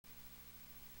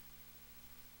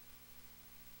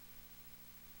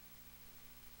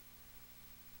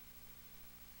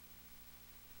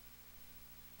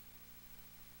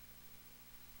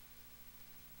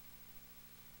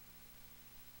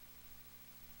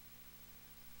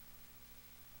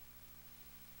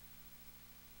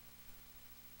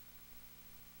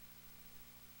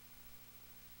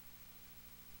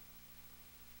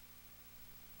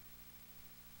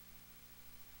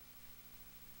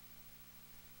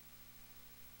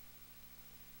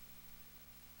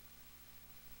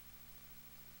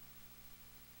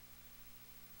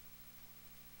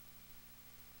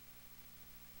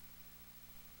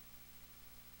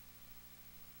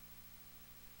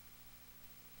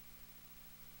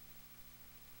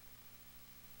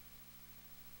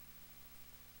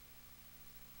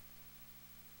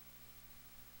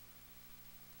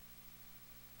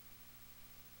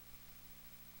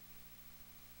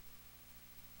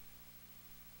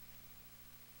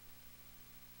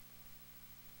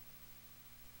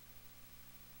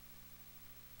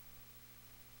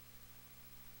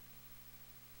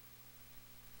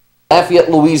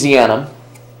Lafayette, Louisiana.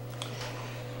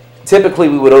 Typically,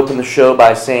 we would open the show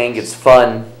by saying it's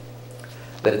fun,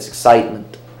 that it's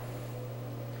excitement.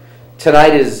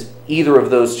 Tonight is either of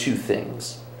those two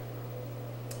things.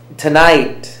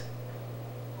 Tonight,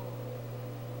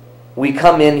 we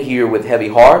come in here with heavy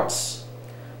hearts.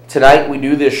 Tonight, we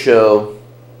do this show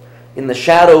in the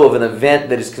shadow of an event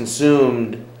that has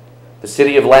consumed the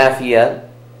city of Lafayette,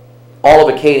 all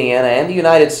of Acadiana, and the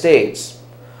United States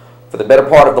for the better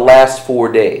part of the last 4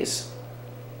 days.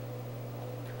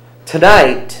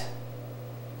 Tonight,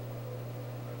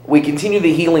 we continue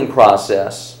the healing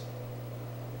process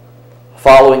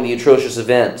following the atrocious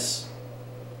events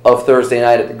of Thursday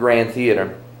night at the Grand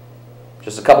Theater,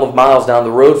 just a couple of miles down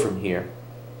the road from here.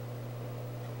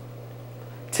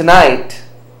 Tonight,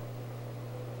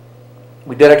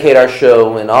 we dedicate our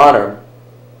show in honor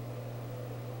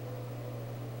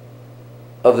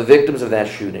of the victims of that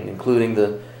shooting, including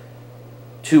the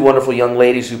two wonderful young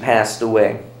ladies who passed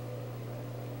away.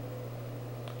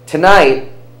 Tonight,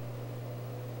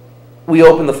 we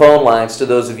open the phone lines to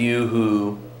those of you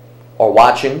who are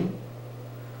watching,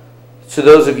 to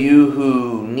those of you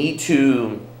who need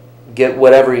to get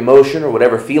whatever emotion or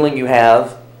whatever feeling you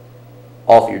have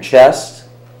off your chest,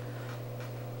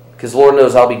 because Lord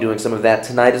knows I'll be doing some of that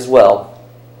tonight as well.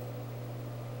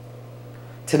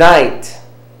 Tonight,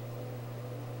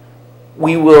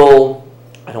 we will,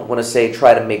 I don't want to say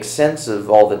try to make sense of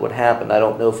all that would happen. I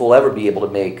don't know if we'll ever be able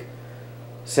to make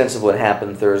sense of what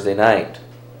happened Thursday night.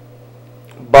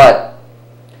 But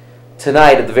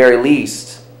tonight, at the very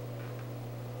least,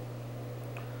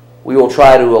 we will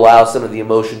try to allow some of the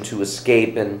emotion to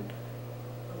escape and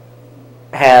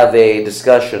have a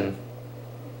discussion,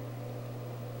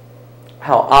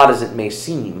 how odd as it may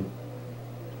seem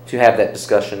to have that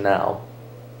discussion now,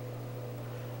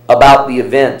 about the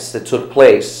events that took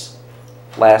place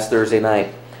last Thursday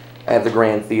night at the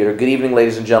Grand Theater. Good evening,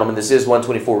 ladies and gentlemen. This is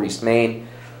 124 East Main.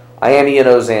 I am Ian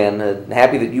Ozan,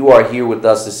 happy that you are here with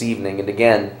us this evening. And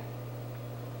again,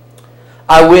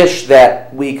 I wish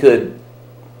that we could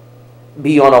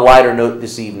be on a lighter note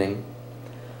this evening.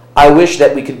 I wish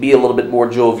that we could be a little bit more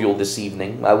jovial this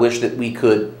evening. I wish that we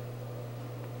could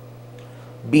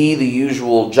be the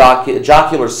usual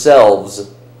jocular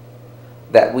selves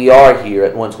that we are here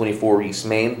at 124 East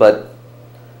Main, but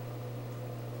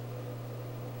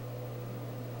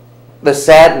the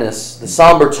sadness, the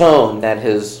somber tone that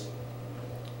has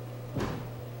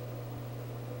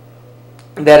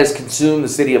consumed the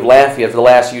city of Lafayette for the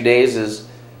last few days is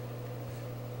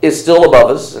still above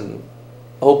us, and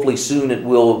hopefully soon it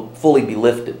will fully be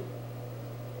lifted.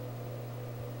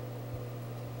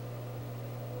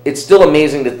 It's still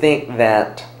amazing to think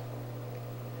that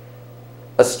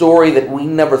a story that we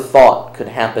never thought could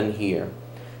happen here,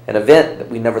 an event that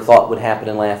we never thought would happen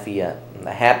in Lafayette,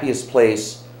 the happiest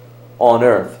place on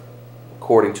earth,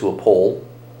 according to a poll.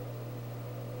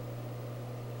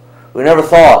 We never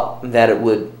thought that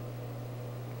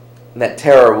that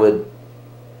terror would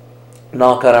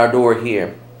knock on our door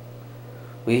here.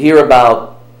 We hear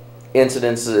about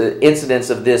incidents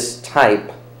of this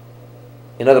type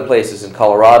in other places, in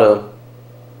Colorado,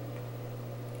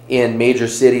 in major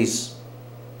cities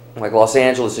like Los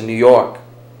Angeles and New York.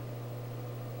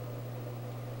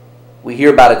 We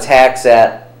hear about attacks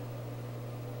at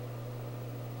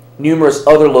numerous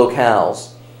other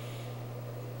locales,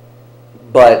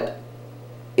 but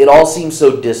it all seems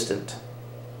so distant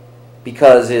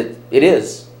because it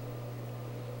is.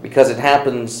 Because it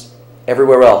happens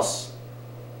everywhere else.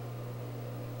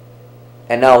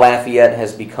 And now Lafayette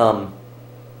has become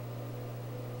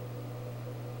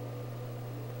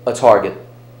a target.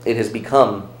 It has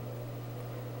become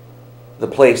the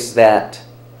place that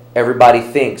everybody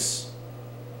thinks,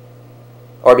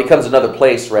 or becomes another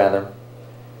place rather,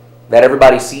 that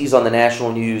everybody sees on the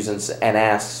national news and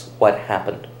asks what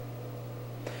happened.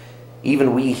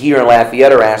 Even we here in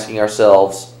Lafayette are asking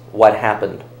ourselves what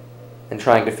happened and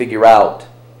trying to figure out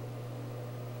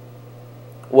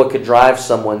what could drive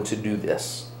someone to do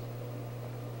this.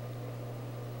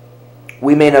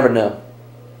 We may never know.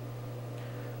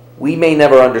 We may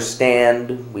never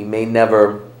understand. We may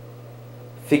never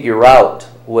figure out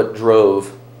what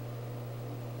drove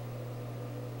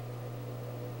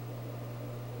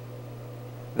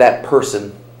that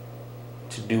person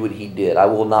to do what he did. I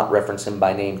will not reference him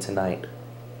by name tonight.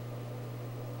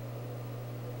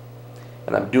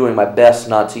 And I'm doing my best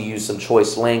not to use some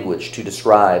choice language to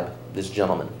describe this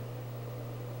gentleman.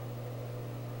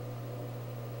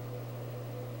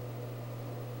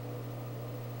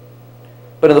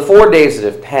 But in the 4 days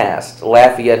that have passed,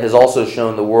 Lafayette has also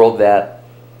shown the world that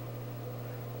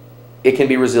it can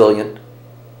be resilient,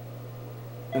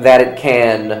 that it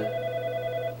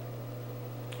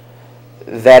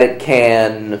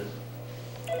can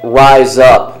rise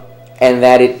up, and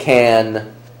that it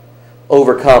can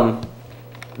overcome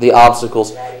the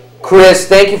obstacles. Chris,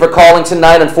 thank you for calling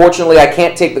tonight. Unfortunately, I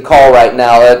can't take the call right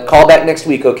now. Call back next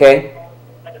week, okay?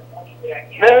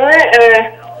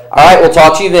 All right, we'll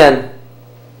talk to you then.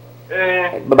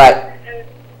 Bye-bye.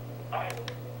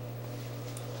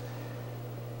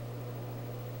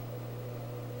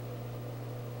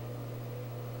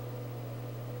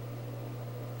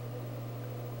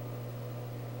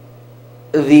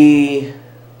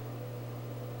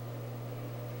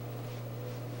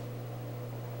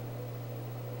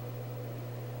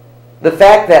 The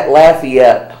fact that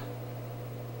Lafayette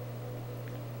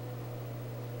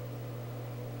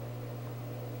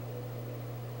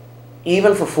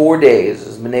even for 4 days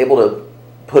has been able to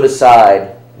put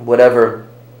aside whatever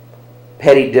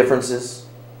petty differences,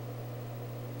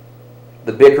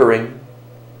 the bickering,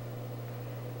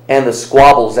 and the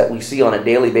squabbles that we see on a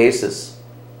daily basis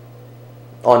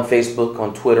on Facebook,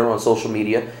 on Twitter, on social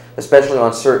media, especially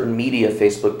on certain media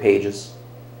Facebook pages,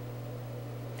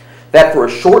 that for a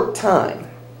short time,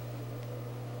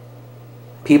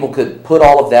 people could put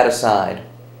all of that aside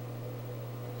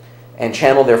and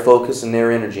channel their focus and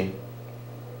their energy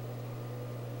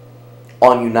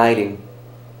on uniting,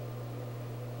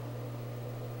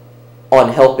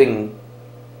 on helping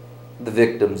the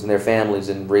victims and their families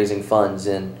and raising funds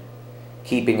and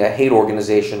keeping a hate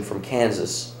organization from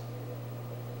Kansas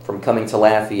from coming to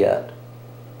Lafayette.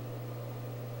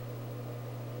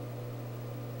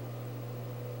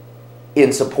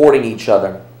 In supporting each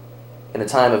other in a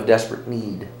time of desperate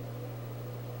need.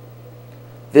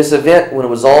 This event, when it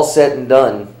was all said and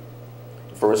done,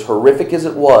 for as horrific as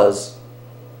it was,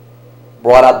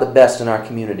 brought out the best in our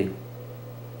community.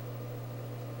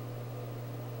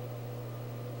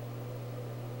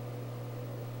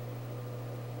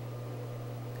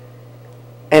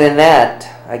 And in that,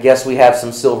 I guess we have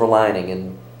some silver lining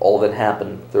in all that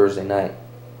happened Thursday night.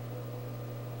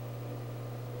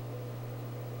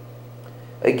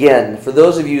 Again, for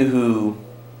those of you who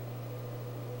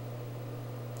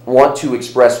want to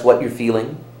express what you're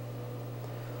feeling,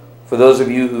 for those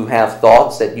of you who have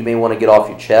thoughts that you may want to get off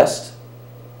your chest,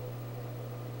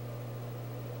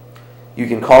 you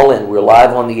can call in. We're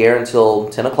live on the air until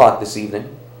 10 o'clock this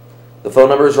evening. The phone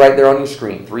number is right there on your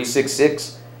screen,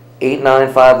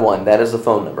 366-8951. That is the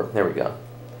phone number. There we go.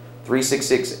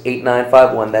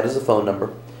 366-8951. That is the phone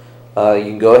number. You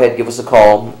can go ahead, give us a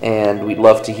call, and we'd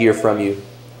love to hear from you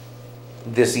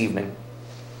this evening.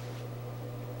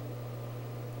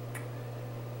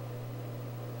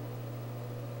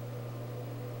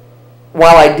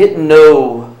 While I didn't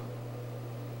know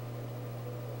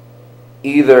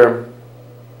either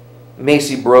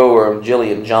Macy Bro or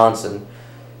Jillian Johnson,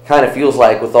 kind of feels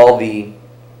like with all the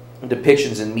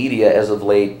depictions in media as of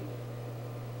late,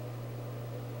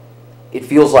 it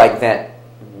feels like that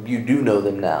you do know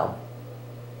them now.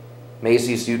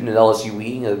 Macy, a student at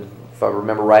LSUE, if I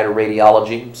remember right, a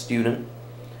radiology student.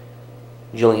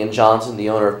 Jillian Johnson, the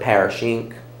owner of Parish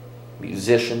Inc.,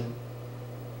 musician.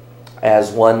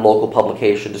 As one local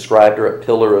publication described her, a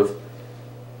pillar of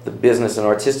the business and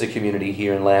artistic community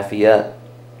here in Lafayette.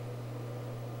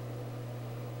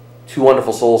 Two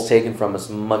wonderful souls taken from us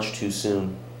much too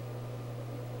soon.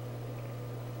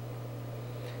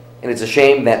 And it's a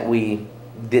shame that we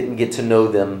didn't get to know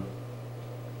them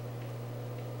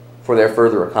for their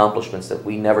further accomplishments, that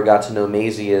we never got to know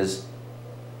Maisie as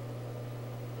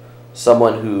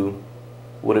someone who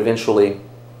would eventually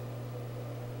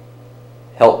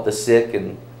help the sick,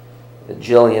 and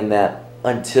Jillian that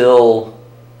until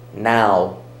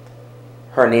now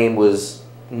her name was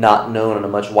not known on a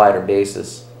much wider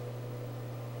basis.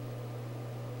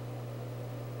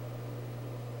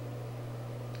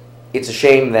 It's a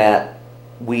shame that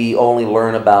we only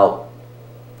learn about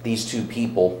these two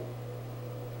people,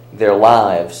 their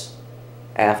lives,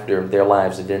 after their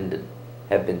lives have ended,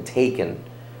 have been taken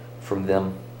from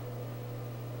them.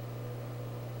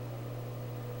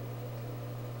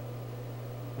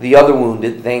 The other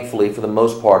wounded, thankfully, for the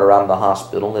most part, are out of the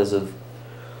hospital. As of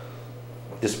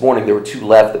this morning, there were 2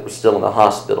 left that were still in the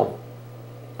hospital.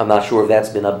 I'm not sure if that's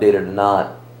been updated or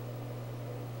not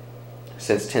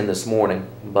since 10 this morning,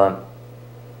 but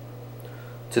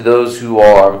to those who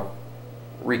are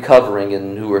recovering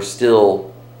and who are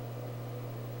still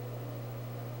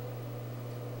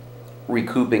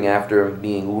recouping after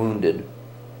being wounded,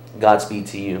 Godspeed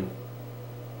to you.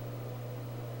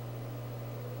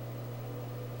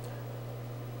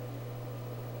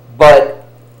 But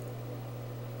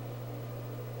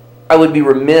I would be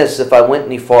remiss if I went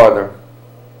any farther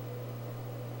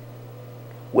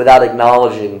without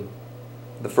acknowledging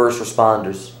the first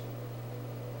responders.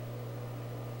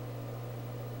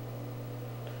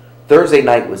 Thursday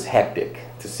night was hectic,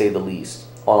 to say the least,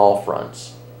 on all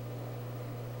fronts.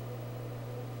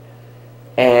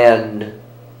 And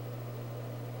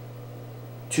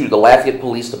to the Lafayette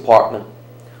Police Department,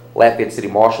 Lafayette City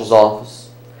Marshal's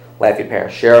Office, Lafayette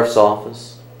Parish Sheriff's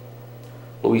Office,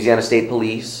 Louisiana State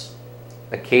Police,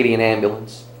 Acadian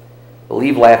Ambulance, I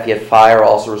believe Lafayette Fire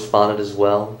also responded as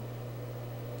well,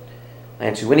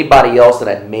 and to anybody else that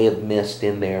I may have missed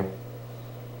in there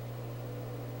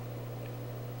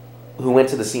who went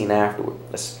to the scene afterward,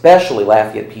 especially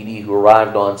Lafayette PD, who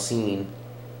arrived on scene,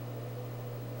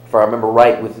 if I remember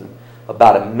right, with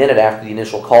about a minute after the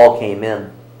initial call came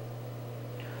in.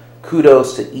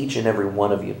 Kudos to each and every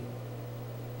one of you.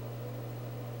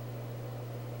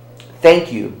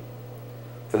 Thank you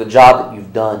for the job that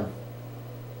you've done.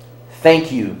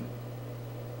 Thank you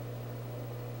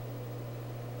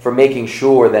for making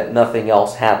sure that nothing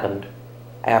else happened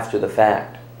after the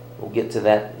fact. We'll get to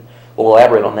that. We'll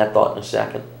elaborate on that thought in a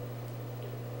second.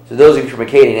 To those of you from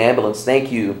Acadian Ambulance,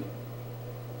 thank you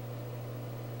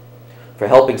for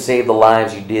helping save the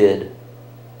lives you did.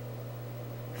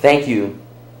 Thank you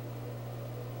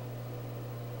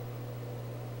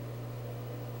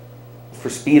for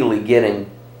speedily getting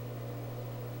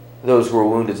those who were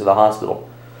wounded to the hospital.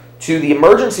 To the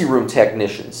emergency room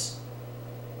technicians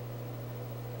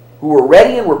who were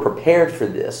ready and were prepared for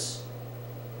this,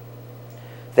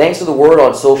 thanks to the word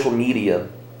on social media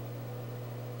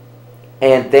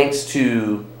and thanks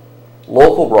to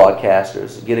local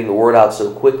broadcasters getting the word out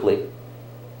so quickly,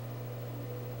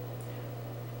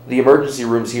 the emergency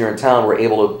rooms here in town were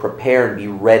able to prepare and be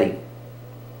ready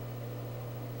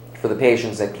for the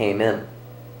patients that came in.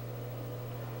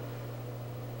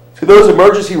 To those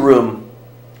emergency room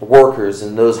workers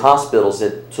and those hospitals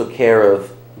that took care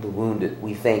of the wounded,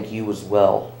 we thank you as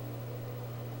well.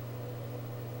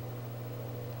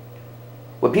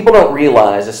 What people don't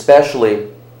realize,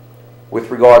 especially with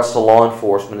regards to law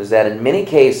enforcement, is that in many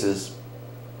cases,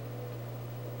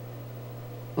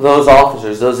 those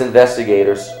officers, those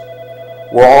investigators,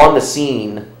 were on the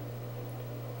scene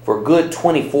for a good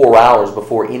 24 hours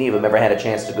before any of them ever had a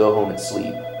chance to go home and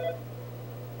sleep.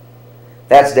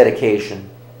 That's dedication.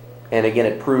 And again,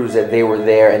 it proves that they were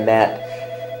there and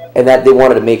that they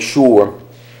wanted to make sure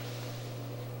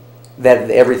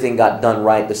that everything got done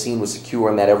right, the scene was secure,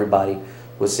 and that everybody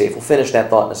was safe. We'll finish that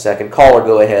thought in a second. Caller,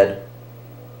 go ahead.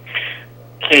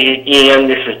 Hey, Ian,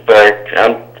 this is Bert.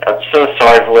 I'm so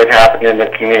sorry for what happened in the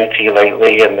community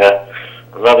lately, and I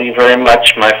love you very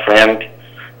much, my friend.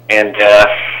 And I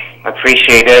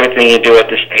appreciate everything you do at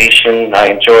the station.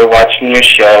 I enjoy watching your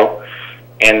show.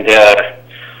 And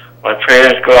my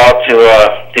prayers go out to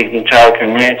the entire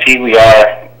community. We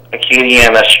are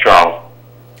Acadiana strong.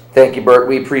 Thank you, Bert.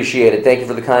 We appreciate it. Thank you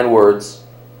for the kind words.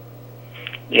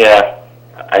 Yeah,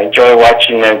 I enjoy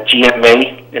watching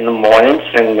GMA in the mornings,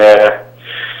 and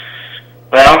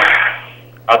well,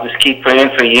 I'll just keep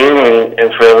praying for you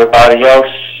and for everybody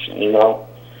else, you know.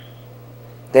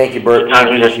 Thank you, Bert. We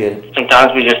appreciate it.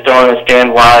 Sometimes we just don't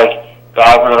understand why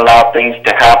God would allow things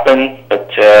to happen,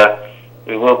 but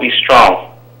we will be strong.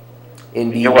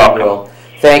 Indeed, You're welcome. we will.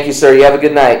 Thank you, sir. You have a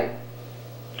good night.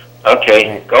 Okay.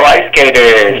 Right. Go Ice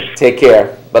Skaters. Take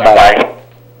care. Bye-bye. Bye.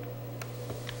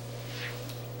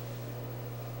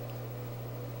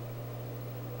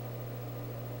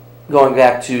 Going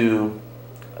back to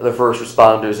the first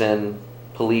responders and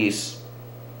police,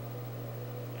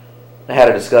 I had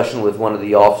a discussion with one of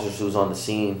the officers who was on the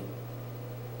scene,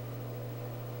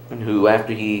 and who,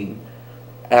 after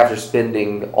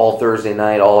spending all Thursday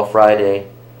night, all of Friday,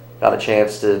 got a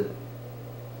chance to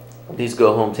at least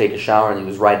go home, take a shower, and he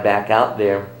was right back out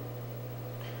there.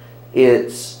 We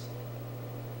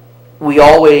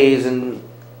always, and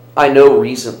I know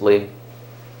recently,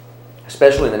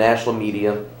 especially in the national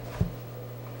media,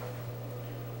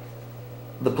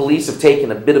 the police have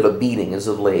taken a bit of a beating as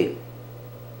of late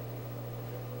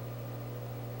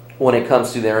when it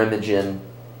comes to their image in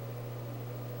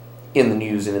the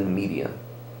news and in the media.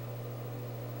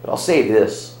 But I'll say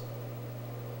this.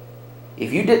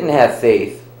 If you didn't have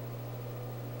faith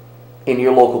in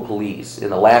your local police, in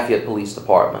the Lafayette Police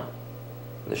Department,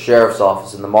 in the Sheriff's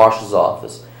Office, in the Marshal's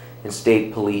Office, in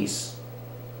State Police,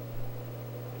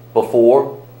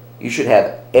 before, you should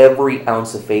have every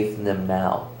ounce of faith in them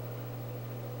now.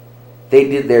 They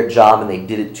did their job, and they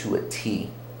did it to a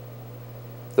T.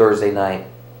 Thursday night,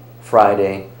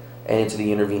 Friday, and into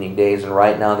the intervening days, and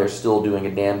right now they're still doing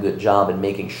a damn good job in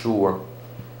making sure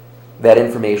that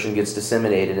information gets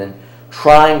disseminated and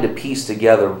trying to piece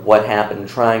together what happened, and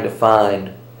trying to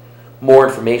find more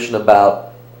information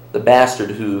about the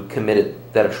bastard who committed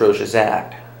that atrocious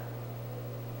act.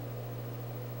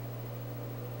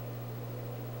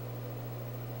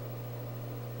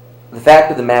 The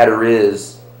fact of the matter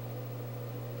is,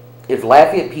 if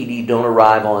Lafayette PD don't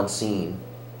arrive on scene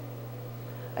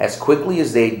as quickly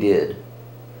as they did,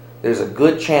 there's a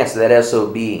good chance that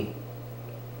SOB,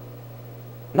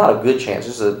 not a good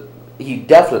chance, he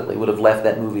definitely would have left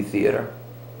that movie theater,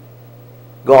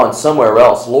 gone somewhere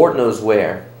else, Lord knows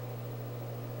where,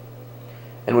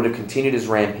 and would have continued his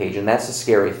rampage. And that's the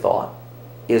scary thought,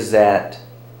 is that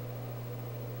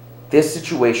this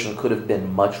situation could have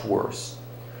been much worse.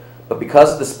 But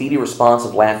because of the speedy response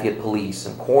of Lafayette police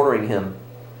in cornering him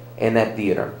in that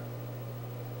theater,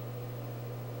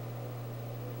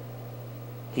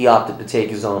 he opted to take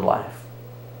his own life,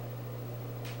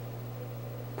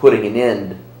 putting an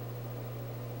end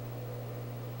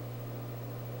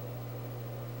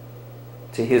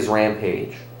to his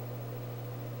rampage.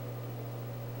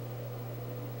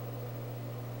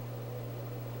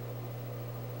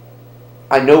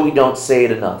 I know we don't say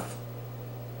it enough,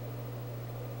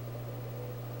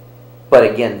 but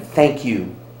again, thank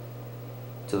you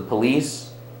to the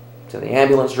police, to the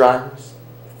ambulance drivers,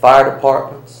 fire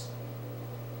departments,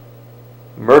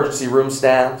 emergency room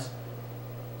staffs,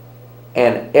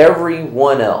 and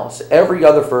everyone else, every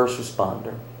other first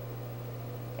responder,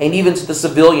 and even to the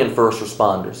civilian first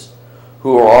responders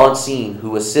who are on scene,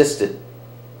 who assisted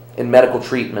in medical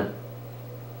treatment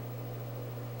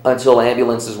until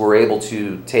ambulances were able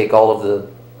to take all of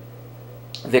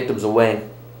the victims away.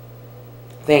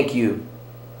 Thank you.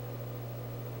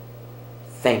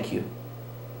 Thank you.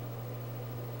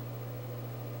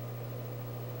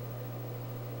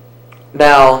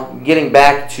 Now, getting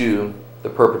back to the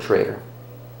perpetrator.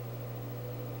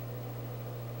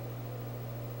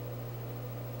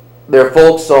 There are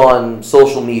folks on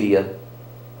social media,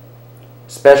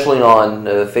 especially on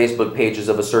Facebook pages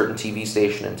of a certain TV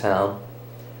station in town,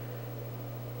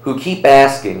 who keep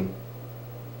asking,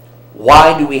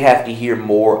 why do we have to hear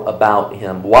more about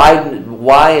him?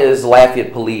 Why is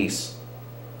Lafayette Police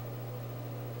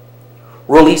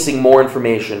releasing more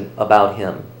information about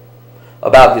him,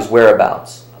 about his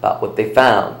whereabouts, about what they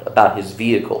found, about his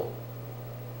vehicle,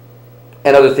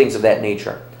 and other things of that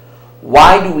nature?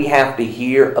 Why do we have to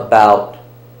hear about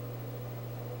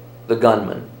the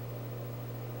gunman?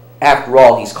 After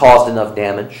all, he's caused enough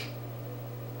damage.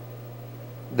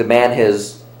 The man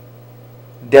has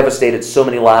devastated so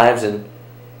many lives and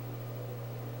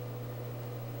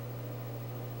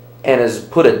has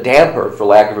put a damper, for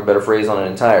lack of a better phrase, on an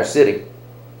entire city.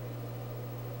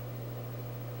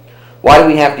 Why do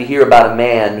we have to hear about a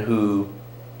man who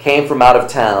came from out of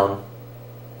town,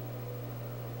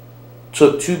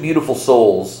 took 2 beautiful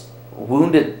souls,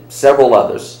 wounded several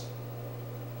others?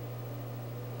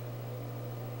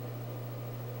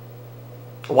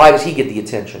 Why does he get the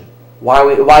attention? Why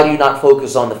do you not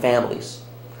focus on the families,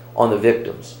 on the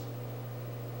victims?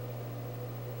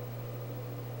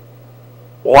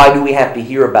 Why do we have to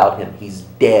hear about him? He's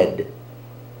dead,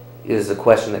 is the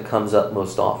question that comes up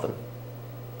most often.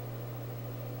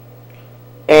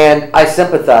 And I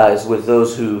sympathize with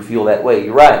those who feel that way.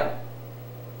 You're right.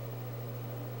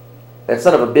 That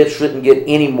son of a bitch shouldn't get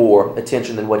any more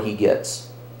attention than what he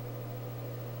gets.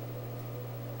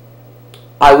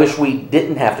 I wish we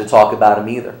didn't have to talk about him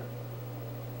either.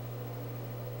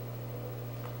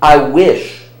 I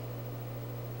wish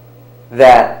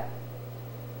that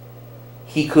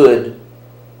he could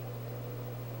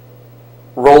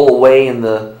roll away in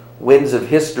the winds of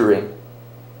history,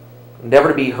 never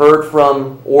to be heard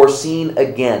from or seen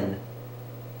again.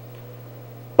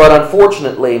 But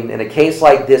unfortunately, in a case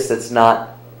like this, that's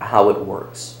not how it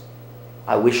works.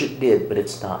 I wish it did, but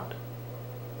it's not.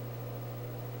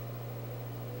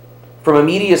 From a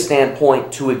media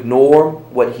standpoint, to ignore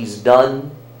what he's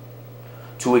done,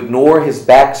 to ignore his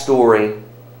backstory,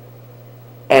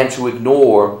 and to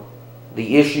ignore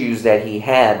the issues that he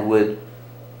had would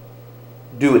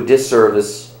do a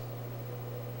disservice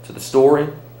to the story,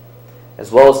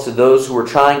 as well as to those who are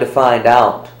trying to find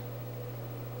out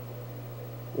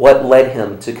what led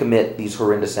him to commit these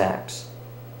horrendous acts.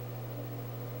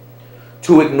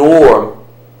 To ignore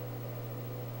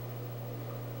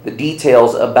the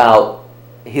details about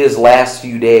his last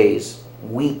few days,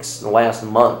 weeks, the last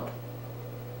month,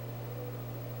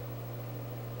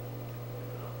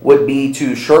 would be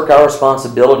to shirk our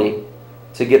responsibility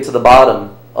to get to the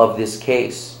bottom of this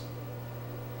case.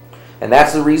 And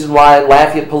that's the reason why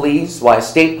Lafayette Police, why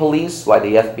State Police, why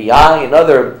the FBI and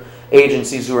other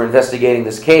agencies who are investigating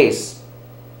this case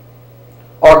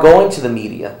are going to the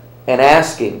media and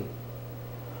asking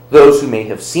those who may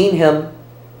have seen him,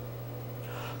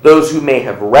 those who may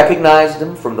have recognized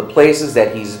him from the places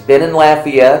that he's been in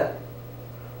Lafayette,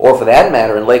 or for that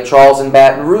matter in Lake Charles and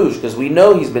Baton Rouge, because we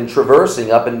know he's been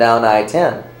traversing up and down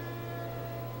I-10.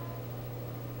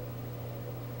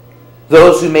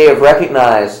 Those who may have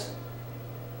recognized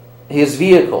his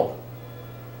vehicle,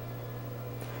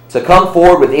 to come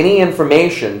forward with any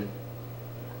information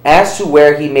as to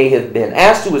where he may have been,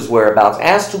 as to his whereabouts,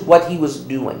 as to what he was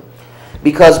doing.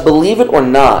 Because believe it or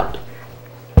not,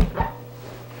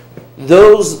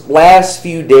 those last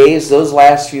few days, those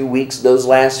last few weeks, those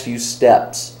last few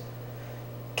steps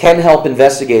can help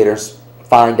investigators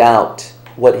find out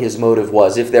what his motive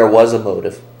was, if there was a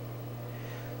motive.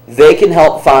 They can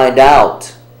help find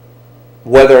out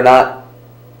whether or not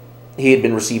he had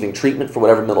been receiving treatment for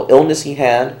whatever mental illness he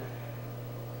had.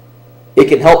 It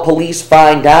can help police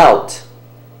find out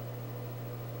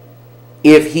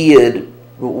if he had,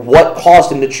 what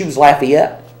caused him to choose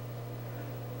Lafayette.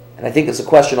 And I think it's a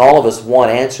question all of us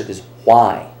want answered is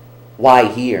why? Why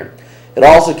here? It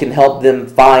also can help them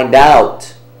find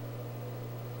out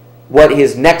what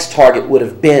his next target would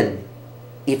have been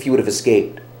if he would have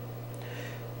escaped.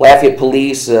 Lafayette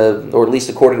police, or at least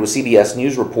according to a CBS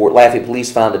News report, Lafayette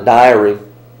police found a diary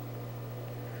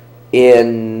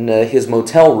in his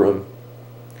motel room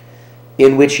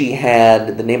in which he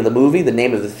had the name of the movie, the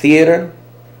name of the theater,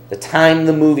 the time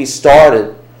the movie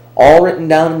started, all written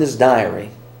down in this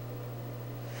diary.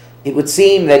 It would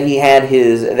seem that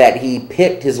he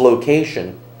picked his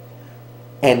location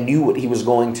and knew what he was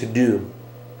going to do.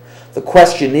 The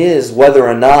question is whether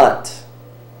or not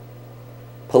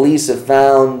police have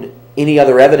found any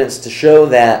other evidence to show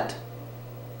that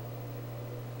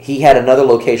he had another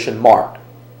location marked.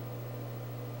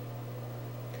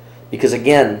 Because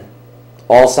again,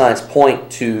 all signs point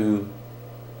to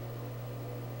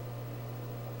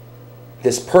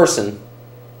this person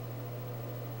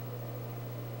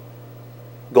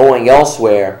going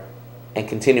elsewhere and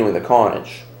continuing the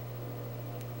carnage.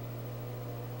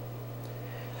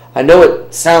 I know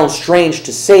it sounds strange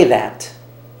to say that,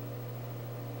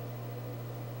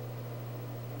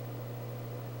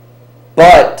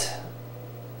 but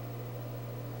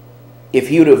if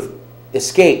he would have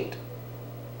escaped,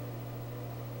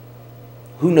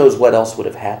 who knows what else would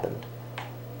have happened.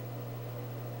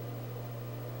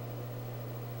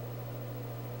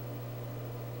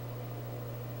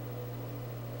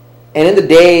 And in the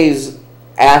days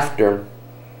after,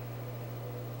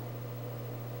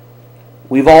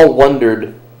 we've all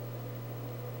wondered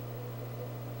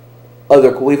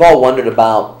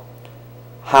about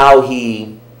how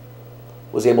he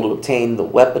was able to obtain the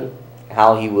weapon,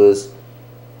 how he was,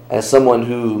 as someone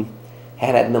who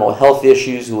had mental health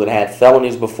issues, who had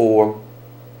felonies before,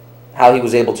 how he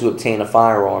was able to obtain a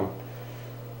firearm.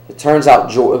 It turns out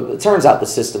the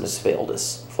system has failed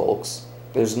us, folks.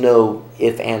 There's no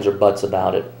ifs, ands, or buts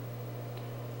about it.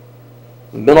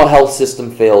 The mental health system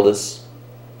failed us,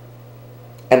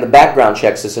 and the background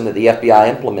check system that the FBI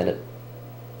implemented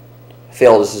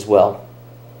failed us as well.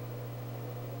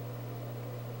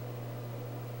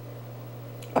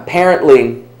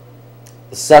 Apparently,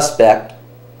 the suspect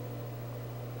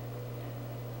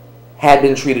had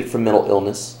been treated for mental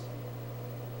illness.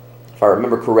 If I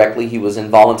remember correctly, he was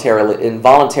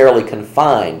involuntarily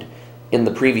confined in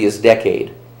the previous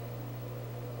decade.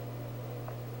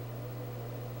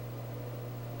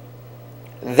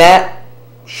 That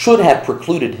should have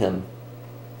precluded him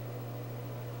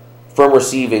from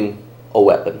receiving a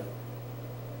weapon.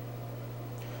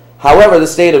 However, the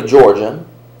state of Georgia,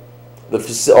 the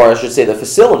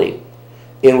facility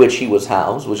in which he was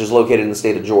housed, which is located in the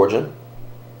state of Georgia,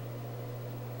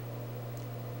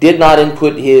 did not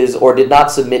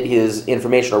submit his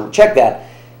information, or check that.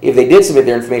 If they did submit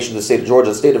their information to the state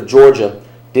of Georgia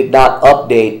did not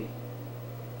update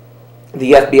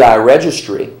the FBI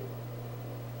registry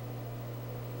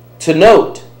to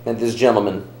note that this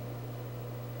gentleman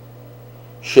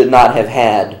should not have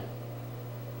had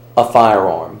a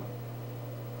firearm,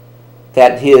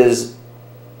 that his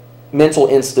mental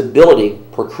instability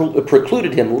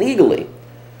precluded him legally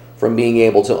from being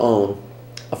able to own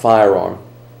a firearm.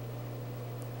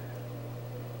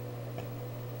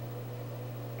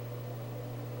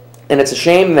 And it's a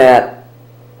shame that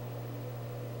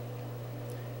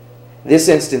this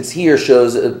instance here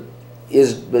shows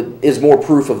is more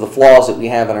proof of the flaws that we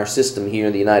have in our system here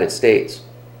in the United States.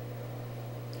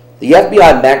 The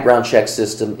FBI background check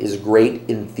system is great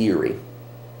in theory.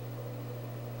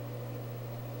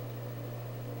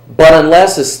 But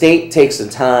unless a state takes the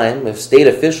time, if state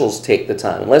officials take the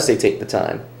time, unless they take the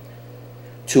time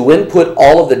to input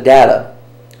all of the data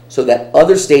so that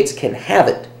other states can have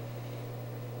it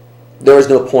there was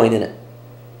no point in it.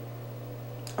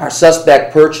 Our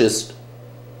suspect purchased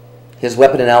his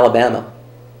weapon in Alabama.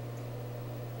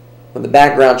 When the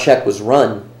background check was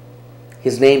run,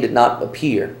 his name did not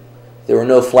appear. There were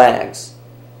no flags.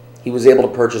 He was able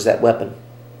to purchase that weapon.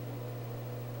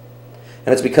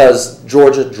 And it's because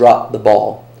Georgia dropped the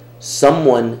ball.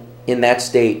 Someone in that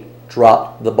state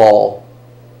dropped the ball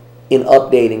in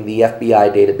updating the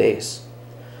FBI database.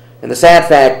 And the sad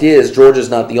fact is, Georgia is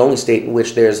not the only state in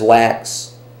which there's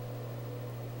lax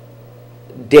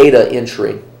data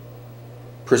entry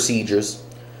procedures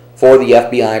for the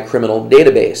FBI criminal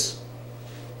database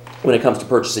when it comes to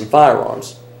purchasing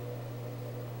firearms.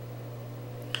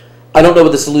 I don't know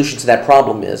what the solution to that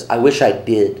problem is. I wish I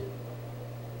did.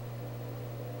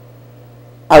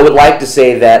 I would like to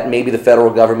say that maybe the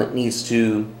federal government needs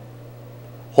to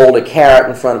hold a carrot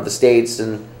in front of the states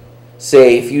and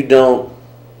say, if you don't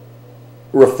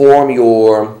reform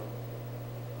your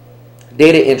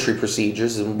data entry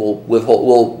procedures, and we'll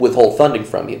withhold funding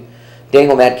from you.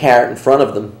 Dangle that carrot in front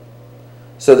of them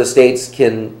so the states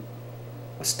can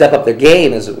step up their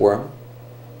game, as it were,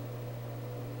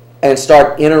 and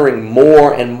start entering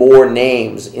more and more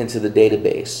names into the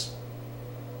database.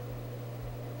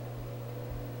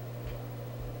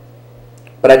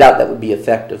 But I doubt that would be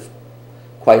effective.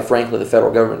 Quite frankly, the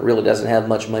federal government really doesn't have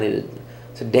much money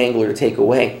to dangle or to take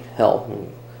away. Hell,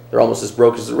 they're almost as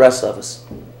broke as the rest of us.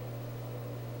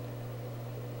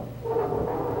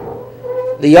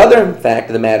 The other fact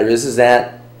of the matter is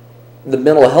that the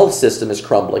mental health system is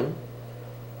crumbling.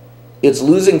 It's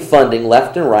losing funding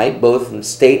left and right, both from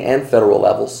state and federal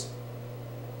levels.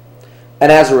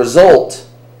 And as a result,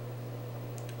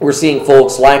 we're seeing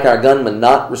folks like our gunman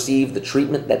not receive the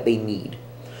treatment that they need.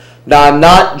 Now, I'm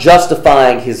not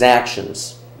justifying his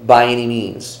actions by any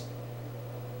means.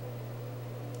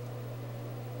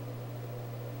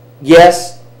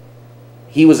 Yes,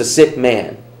 he was a sick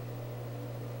man.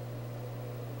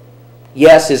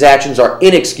 Yes, his actions are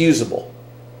inexcusable.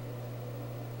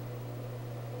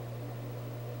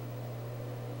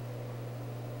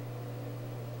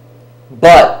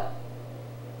 But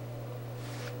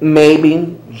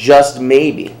maybe, just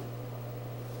maybe,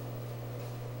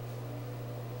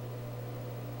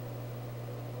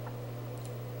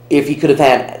 if he could have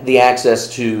had the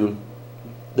access to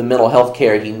the mental health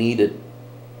care he needed,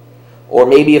 or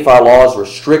maybe if our laws were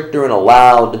stricter and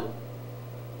allowed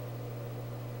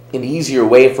an easier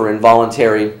way for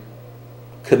involuntary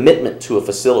commitment to a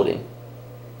facility.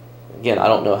 Again, I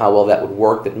don't know how well that would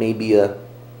work. That may be a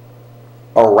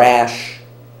rash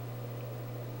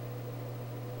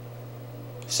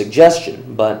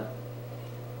suggestion, but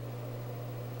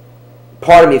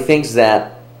part of me thinks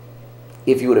that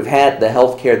if he would have had the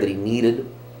health care that he needed,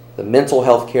 the mental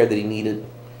health care that he needed,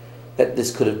 that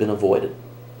this could have been avoided.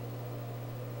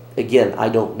 Again, I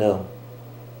don't know.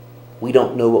 We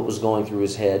don't know what was going through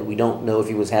his head. We don't know if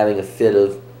he was having a fit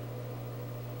of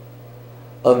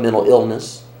mental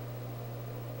illness.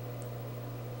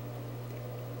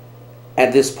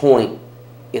 At this point,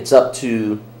 it's up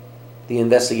to the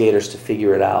investigators to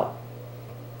figure it out.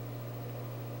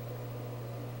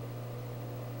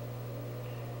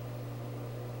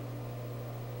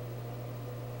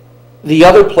 The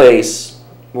other place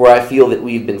where I feel that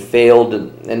we've been failed,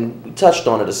 and we touched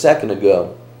on it a second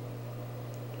ago,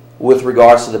 with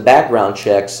regards to the background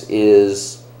checks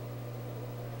is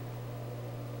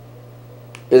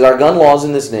our gun laws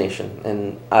in this nation.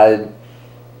 And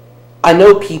I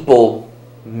know people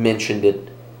mentioned it,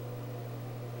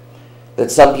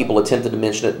 that some people attempted to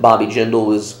mention it. Bobby Jindal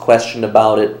was questioned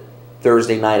about it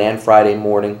Thursday night and Friday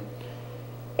morning,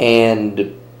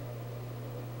 and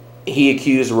he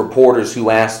accused reporters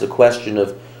who asked the question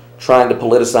of trying to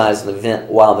politicize an event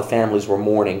while the families were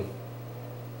mourning.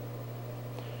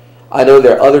 I know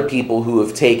there are other people who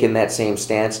have taken that same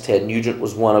stance. Ted Nugent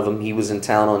was one of them. He was in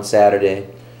town on Saturday.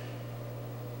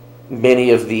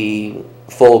 Many of the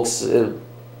folks in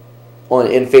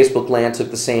Facebook land took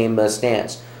the same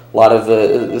stance. A lot of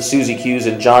the Susie Q's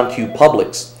and John Q.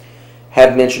 Publics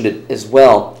have mentioned it as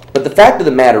well. But the fact of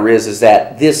the matter is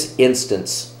that this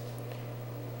instance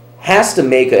has to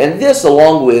make and this,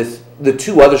 along with the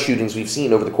two other shootings we've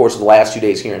seen over the course of the last 2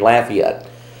 days here in Lafayette,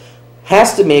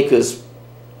 has to make us,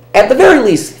 at the very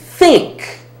least,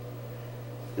 think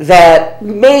that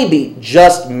maybe,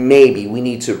 just maybe, we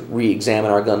need to re-examine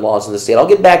our gun laws in the state. I'll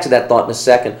get back to that thought in a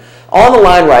second. On the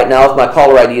line right now, if my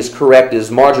caller ID is correct,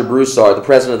 is Marja Broussard, the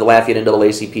president of the Lafayette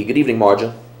NAACP. Good evening,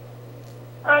 Marja.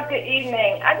 Good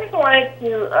evening. I just wanted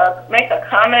to make a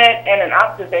comment and an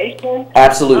observation.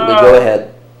 Absolutely. Go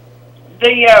ahead.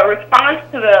 The response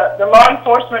to the law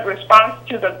enforcement response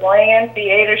to the Grand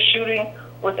Theater shooting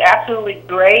was absolutely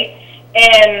great.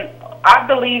 And I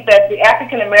believe that the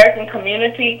African American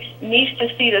community needs to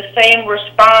see the same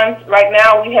response. Right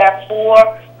now we have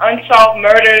 4 unsolved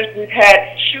murders. We've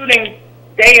had shootings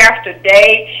day after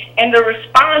day, and the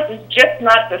response is just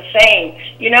not the same.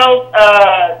 You know,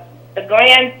 the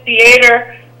Grand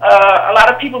Theater, a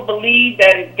lot of people believe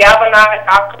that it galvanized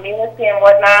our community and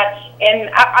whatnot, and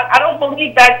I don't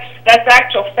believe that's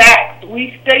actual fact.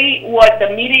 We see what the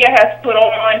media has put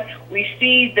on. We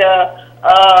see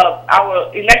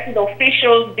our elected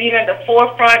officials being at the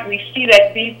forefront. We see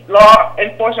that these law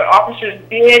enforcement officers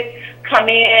did come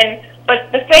in,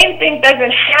 but the same thing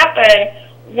doesn't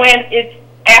happen when it's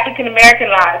African American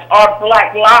lives or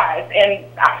black lives, and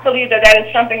I believe that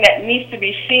is something that needs to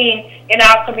be seen in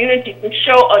our community to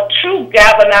show a true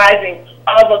galvanizing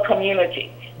of a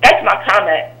community. That's my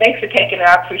comment. Thanks for taking it.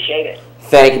 I appreciate it.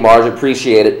 Thank you, Marge.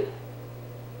 Appreciate it.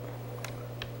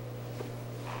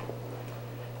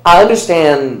 I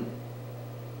understand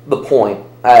the point,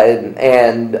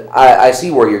 and I see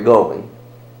where you're going.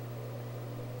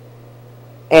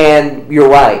 And you're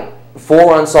right.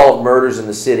 4 unsolved murders in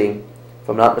the city, if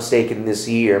I'm not mistaken, this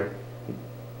year.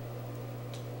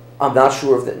 I'm not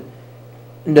sure if that...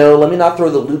 No, let me not throw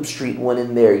the Loop Street one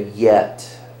in there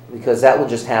yet, because that will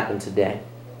just happen today.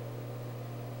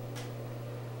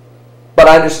 But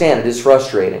I understand it is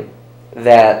frustrating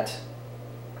that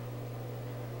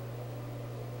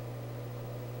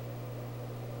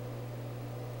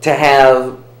to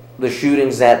have the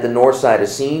shootings that the North Side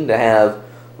has seen, to have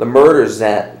the murders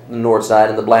that the North Side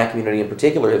and the black community in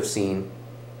particular have seen,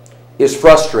 is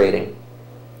frustrating.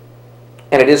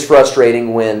 And it is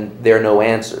frustrating when there are no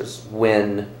answers,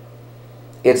 when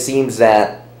it seems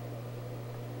that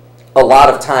a lot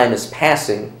of time is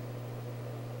passing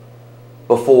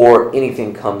before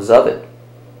anything comes of it.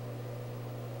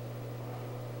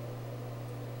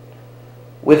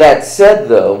 With that said,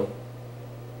 though,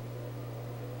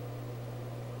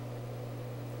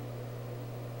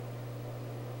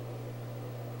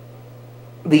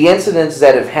 the incidents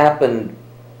that have happened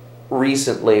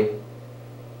recently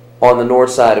on the north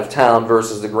side of town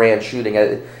versus the Grand shooting,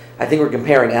 I think we're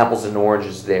comparing apples and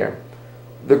oranges there.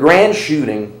 The Grand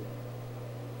shooting,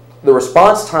 the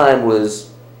response time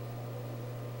was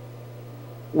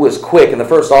quick, and the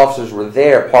first officers were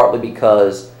there partly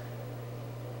because,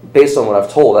 based on what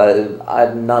I've told,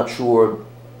 I'm not sure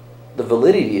the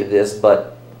validity of this,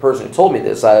 but the person who told me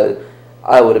this, I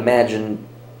would imagine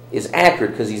is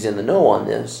accurate because he's in the know on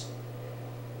this.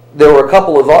 There were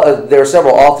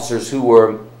several officers who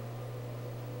were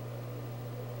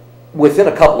within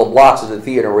a couple of blocks of the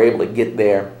theater and were able to get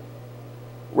there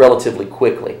relatively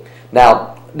quickly.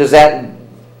 Now, is that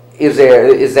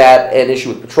an issue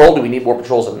with patrol? Do we need more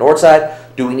patrols on the north side?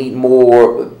 Do we need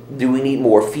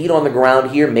more feet on the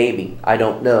ground here? Maybe. I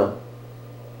don't know.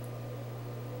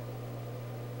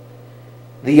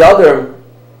 The other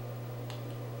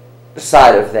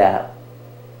side of that,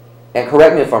 and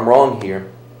correct me if I'm wrong here,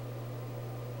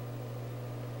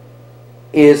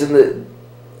 is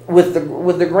with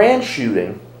the Grand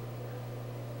shooting,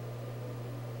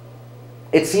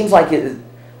 it seems like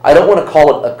I don't want to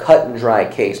call it a cut and dry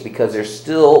case because there's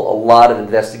still a lot of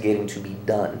investigating to be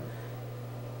done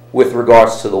with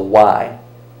regards to the why.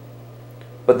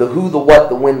 But the who, the what,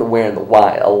 the when, the where, and the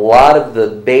why, a lot of the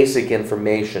basic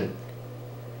information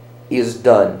is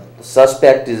done. The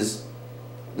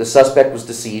suspect was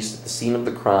deceased at the scene of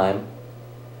the crime.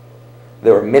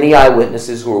 There were many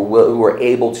eyewitnesses who were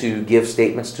able to give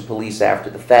statements to police after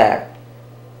the fact.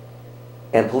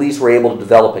 And police were able to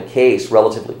develop a case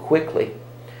relatively quickly.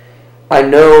 I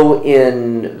know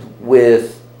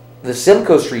with the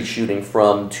Simcoe Street shooting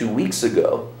from 2 weeks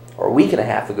ago, or a week and a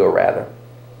half ago rather,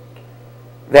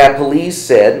 that police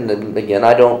said, and again,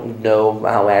 I don't know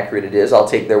how accurate it is, I'll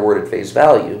take their word at face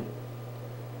value,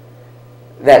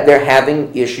 that they're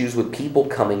having issues with people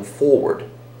coming forward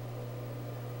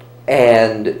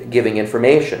and giving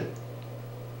information.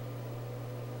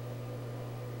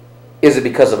 Is it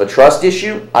because of a trust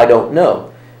issue? I don't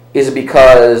know. Is it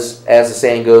because, as the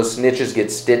saying goes, snitches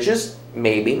get stitches?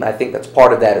 Maybe. I think that's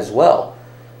part of that as well.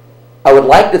 I would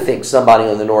like to think somebody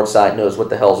on the north side knows what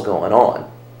the hell's going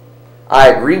on. I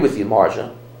agree with you,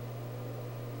 Marja.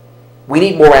 We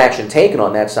need more action taken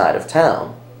on that side of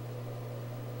town.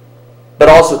 But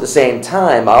also at the same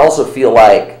time, I also feel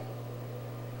like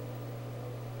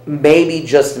maybe,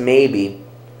 just maybe,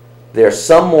 there's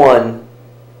someone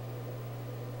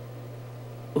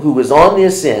who is on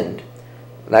this end,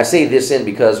 and I say this end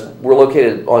because we're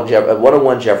located on at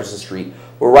 101 Jefferson Street.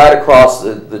 We're right across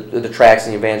the tracks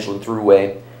in the Evangeline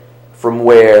Thruway from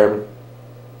where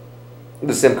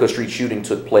the Simcoe Street shooting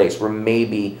took place. We're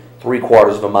maybe 3/4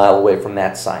 of a mile away from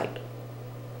that site.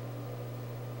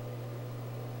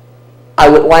 I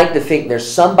would like to think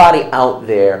there's somebody out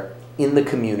there in the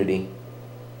community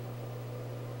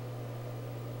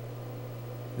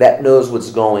that knows what's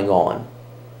going on.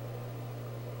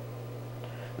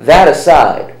 That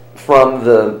aside, from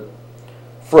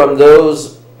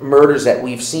those murders that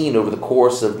we've seen over the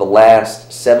course of the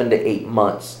last 7 to 8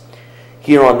 months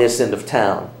here on this end of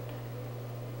town,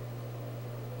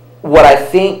 what I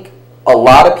think a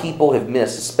lot of people have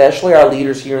missed, especially our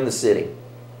leaders here in the city,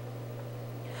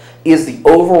 is the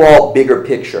overall bigger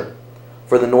picture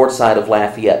for the north side of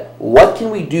Lafayette. What can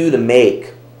we do to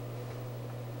make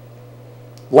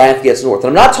Lafayette's north? And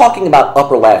I'm not talking about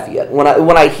Upper Lafayette.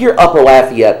 When I hear Upper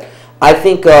Lafayette, I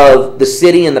think of the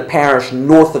city and the parish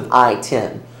north of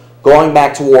I-10, going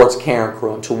back towards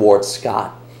Carencro and towards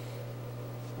Scott.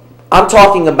 I'm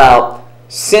talking about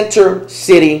Center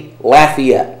City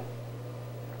Lafayette.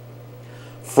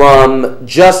 From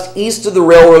just east of the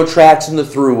railroad tracks and the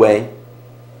thruway,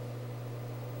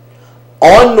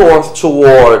 on north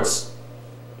towards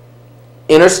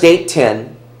Interstate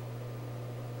 10,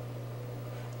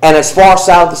 and as far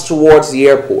south as towards the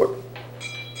airport.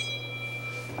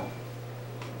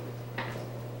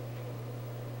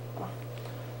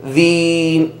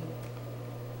 The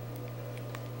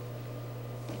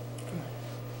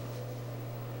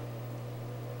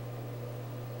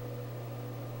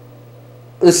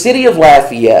city of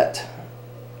Lafayette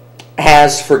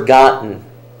has forgotten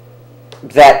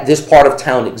that this part of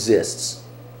town exists.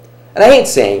 And I hate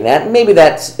saying that. Maybe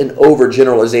that's an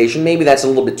overgeneralization. Maybe that's a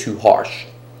little bit too harsh.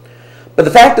 But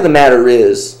the fact of the matter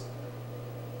is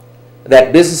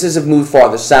that businesses have moved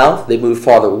farther south, they've moved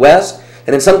farther west,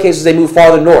 and in some cases they move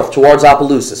farther north towards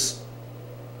Opelousas.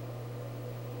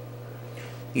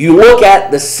 You look at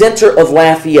the center of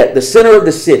Lafayette, the center of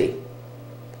the city,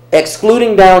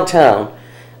 excluding downtown,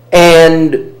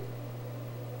 and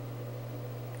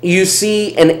you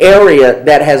see an area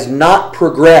that has not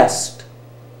progressed.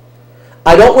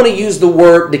 I don't want to use the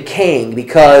word decaying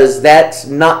because that's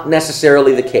not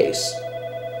necessarily the case.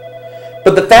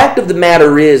 But the fact of the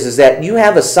matter is that you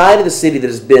have a side of the city that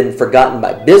has been forgotten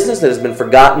by business, that has been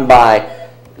forgotten by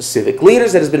civic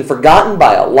leaders, that has been forgotten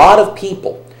by a lot of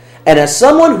people. And as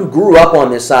someone who grew up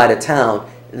on this side of town,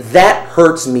 that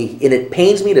hurts me and it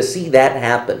pains me to see that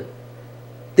happen.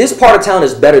 This part of town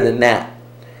is better than that.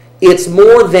 It's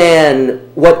more than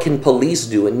what can police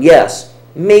do. And yes,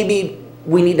 maybe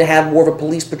we need to have more of a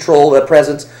police patrol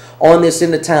presence on this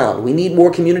end of town. We need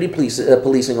more community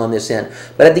policing on this end.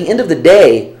 But at the end of the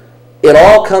day, it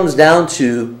all comes down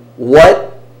to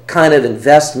what kind of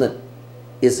investment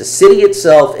is the city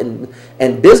itself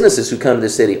and businesses who come to the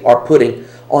city are putting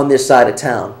on this side of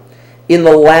town. In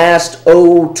the last,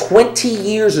 20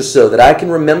 years or so that I can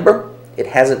remember, it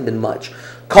hasn't been much.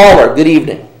 Caller, good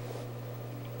evening.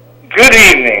 Good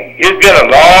evening. It's been a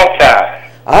long time.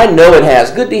 I know it has.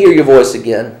 Good to hear your voice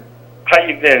again. How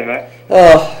you been, man?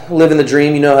 Living the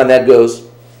dream. You know how that goes.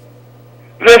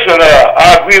 Listen,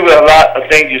 I agree with a lot of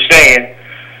things you're saying,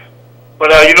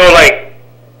 but almost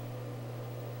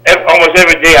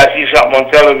every day I see something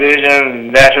on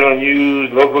television, national news,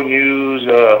 local news,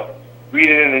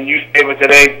 reading in the newspaper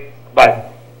today about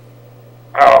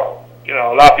how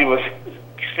a lot of people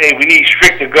say we need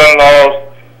stricter gun laws.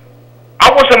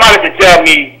 I want somebody to tell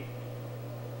me,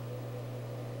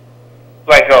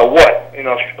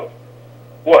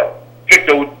 what?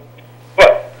 Stricter,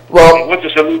 what? Well, what's the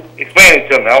solution? Explain it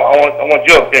to me. I want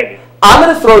your opinion. I'm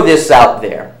going to throw this out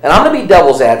there, and I'm going to be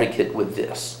devil's advocate with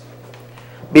this.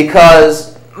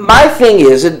 Because my thing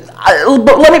is,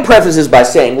 but let me preface this by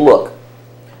saying, look,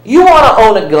 you want to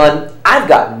own a gun, I've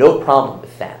got no problem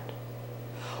with that.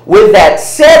 With that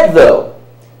said, though,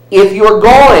 if you're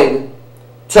going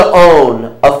to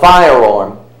own a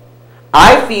firearm,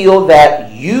 I feel that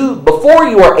before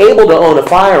you are able to own a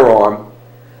firearm,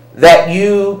 that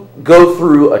you go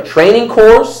through a training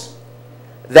course,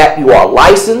 that you are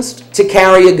licensed to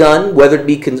carry a gun, whether it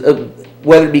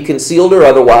be concealed or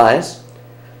otherwise,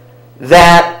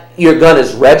 that your gun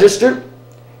is registered,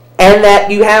 and that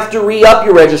you have to re-up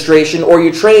your registration or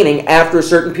your training after a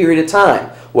certain period of time.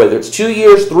 Whether it's 2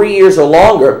 years, 3 years, or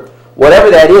longer,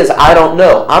 whatever that is, I don't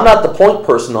know. I'm not the point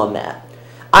person on that.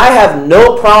 I have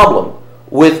no problem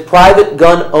with private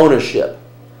gun ownership.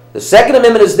 The Second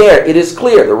Amendment is there. It is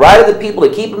clear. The right of the people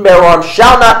to keep and bear arms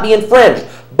shall not be infringed.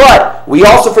 But we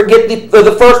also forget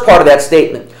the first part of that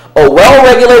statement. A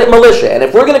well-regulated militia. And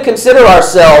if we're going to consider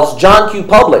ourselves, John Q.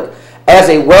 Public, as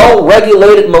a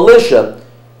well-regulated militia,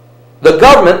 the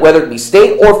government, whether it be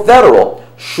state or federal,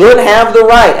 should have the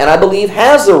right, and I believe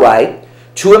has the right,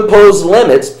 to impose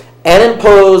limits and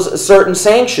impose certain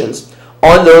sanctions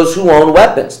on those who own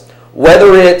weapons.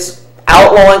 Whether it's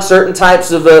outlawing certain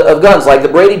types of guns, like the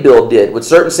Brady bill did with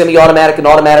certain semi-automatic and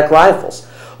automatic rifles.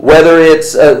 Whether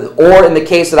it's, or in the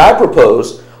case that I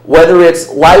propose, whether it's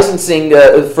licensing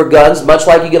for guns, much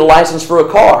like you get a license for a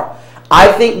car.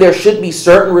 I think there should be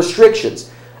certain restrictions.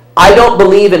 I don't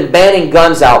believe in banning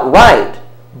guns outright,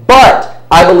 but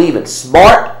I believe in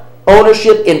smart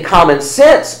ownership, in common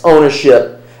sense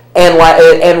ownership,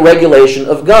 and regulation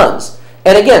of guns.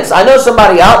 And again, I know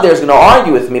somebody out there is going to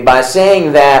argue with me by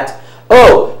saying that,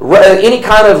 oh, any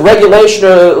kind of regulation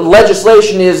or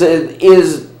legislation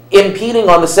is impeding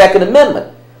on the Second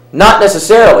Amendment. Not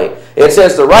necessarily. It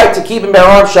says the right to keep and bear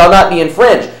arms shall not be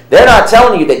infringed. They're not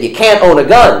telling you that you can't own a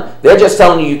gun. They're just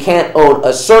telling you you can't own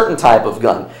a certain type of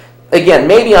gun. Again,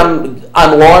 maybe I'm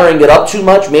lawyering it up too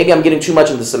much. Maybe I'm getting too much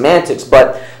into semantics.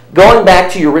 But going back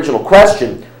to your original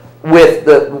question with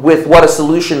what a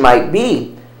solution might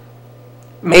be,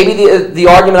 maybe the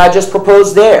argument I just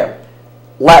proposed there,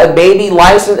 maybe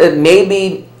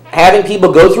having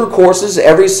people go through courses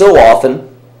every so often.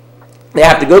 They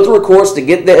have to go through a course to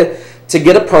get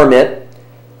a permit.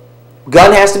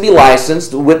 Gun has to be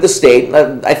licensed with the state.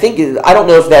 I don't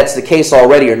know if that's the case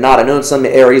already or not. I know in some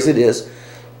areas it is.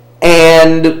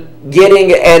 And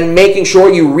making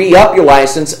sure you re-up your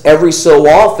license every so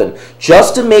often,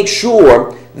 just to make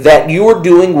sure that you are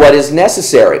doing what is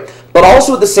necessary. But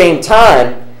also at the same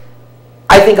time,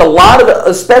 I think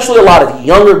especially a lot of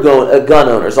younger gun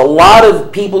owners, a lot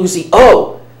of people who see,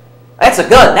 oh, that's a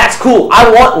gun, that's cool,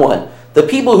 I want one. The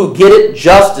people who get it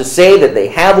just to say that they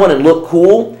have one and look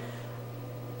cool,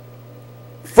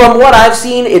 from what I've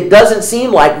seen, it doesn't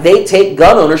seem like they take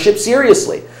gun ownership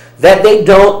seriously. That they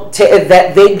don't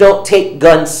take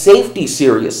gun safety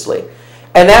seriously.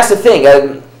 And that's the thing.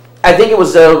 I think it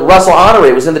was Russell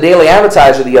Honoré was in the Daily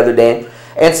Advertiser the other day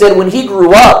and said when he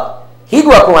grew up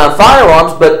around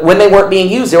firearms, but when they weren't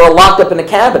being used, they were locked up in a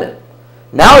cabinet.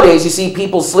 Nowadays, you see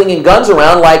people slinging guns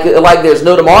around like there's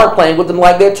no tomorrow, playing with them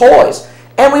like they're toys.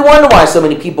 And we wonder why so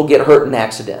many people get hurt in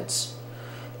accidents.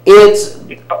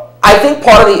 I think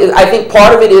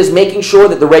part of it is making sure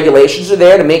that the regulations are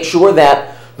there to make sure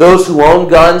that those who own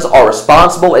guns are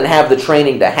responsible and have the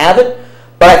training to have it.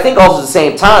 But I think also at the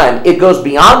same time, it goes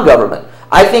beyond government.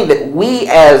 I think that we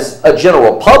as a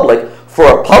general public,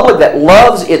 for a public that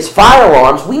loves its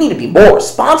firearms, we need to be more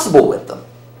responsible with them.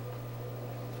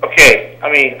 Okay, I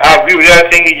mean, I agree with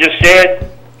everything you just said,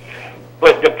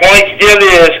 but the point still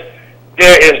is,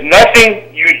 there is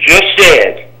nothing you just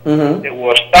said that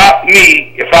will stop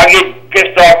me if I get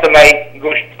pissed off tonight.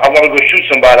 I want to go shoot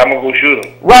somebody. I'm gonna go shoot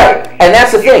them. Right, and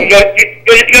that's the thing. You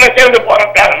understand the point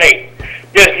I'm trying to make?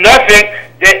 There's nothing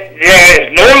there is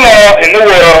no law in the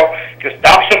world to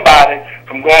stop somebody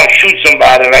from going to shoot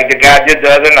somebody like the guy did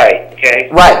the other night. Okay.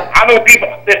 Right. I know people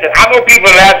in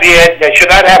Lafayette that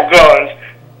should not have guns.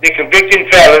 They're convicted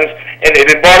felons, and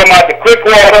they bought them out the quick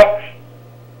water.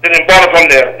 They bought them from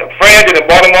their friends, and they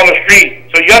bought them on the street.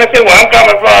 So you understand where I'm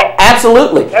coming from?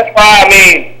 Absolutely. That's why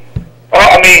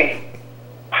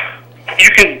you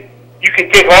can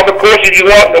take all the courses you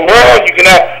want in the world. You can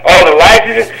have all the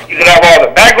licenses. You can have all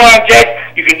the background checks.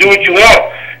 You can do what you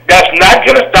want. That's not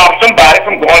going to stop somebody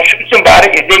from going to shoot somebody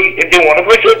if they want to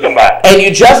go shoot somebody. And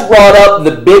you just brought up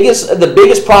the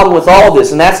biggest problem with all of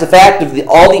this, and that's the fact of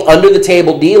all the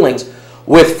under-the-table dealings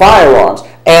with firearms.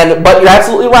 But you're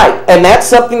absolutely right, and that's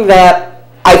something that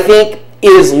I think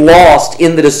is lost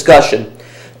in the discussion,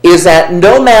 is that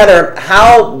no matter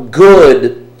how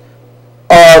good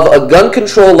of a gun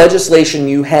control legislation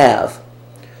you have,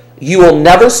 you will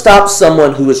never stop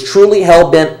someone who is truly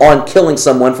hell-bent on killing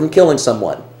someone from killing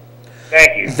someone.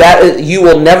 Thank you. You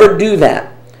will never do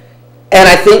that. And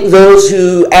I think those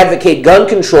who advocate gun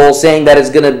control, saying that it's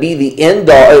going to be the end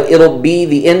all, it'll be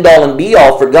the end all and be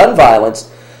all for gun violence,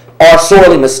 are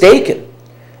sorely mistaken.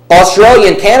 Australia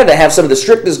and Canada have some of the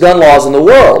strictest gun laws in the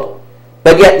world,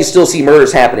 but yet you still see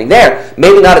murders happening there.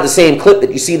 Maybe not at the same clip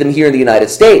that you see them here in the United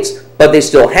States, but they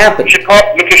still happen. Look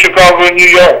at Chicago and New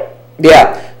York.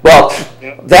 Yeah. Well,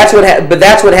 that's what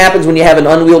happens when you have an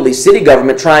unwieldy city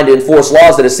government trying to enforce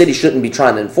laws that a city shouldn't be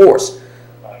trying to enforce.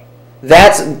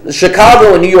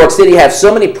 Chicago and New York City have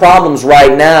so many problems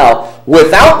right now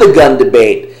without the gun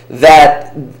debate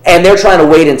and they're trying to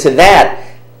wade into that.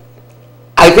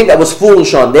 I think that was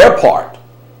foolish on their part.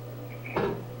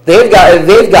 They've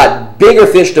got bigger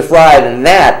fish to fry than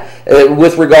that.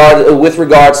 With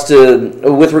regards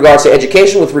to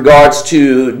education, with regards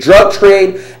to drug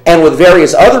trade, and with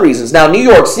various other reasons. Now, New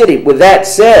York City, with that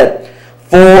said,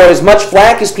 for as much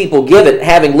flack as people give it,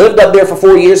 having lived up there for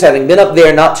 4 years, having been up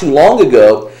there not too long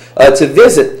ago, to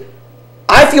visit,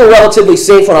 I feel relatively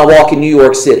safe when I walk in New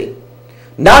York City.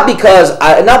 Not because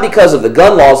of the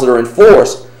gun laws that are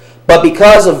enforced, but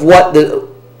because of what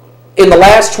in the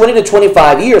last 20 to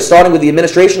 25 years, starting with the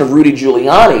administration of Rudy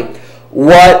Giuliani,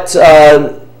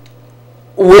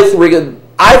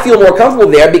 I feel more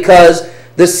comfortable there because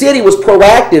the city was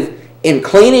proactive in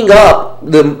cleaning up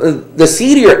the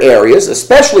seedier areas,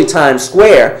 especially Times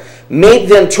Square, made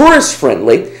them tourist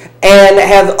friendly, and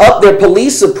have upped their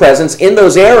police presence in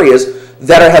those areas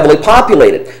that are heavily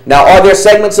populated. Now, are there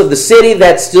segments of the city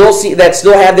that still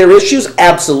have their issues?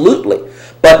 Absolutely,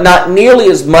 but not nearly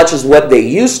as much as what they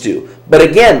used to. But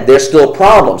again, there's still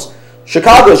problems.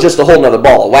 Chicago is just a whole nother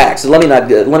ball of wax. So let me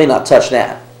not touch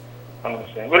that. I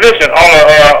understand. Well, listen.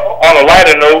 On a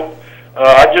lighter note,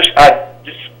 I just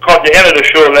caught the end of the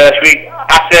show last week.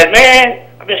 I said, man,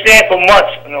 I've been saying for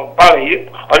months, probably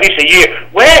at least a year.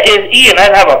 Where is Ian? I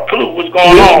don't have a clue what's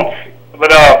going on.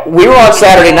 But we were on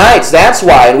Saturday nights. That's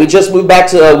why, and we just moved back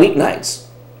to weeknights.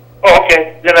 Oh,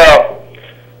 okay. Then I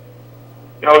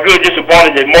was really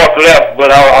disappointed that Mark left,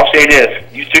 but I'll say this: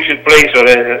 you took his place, so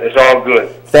it's all good.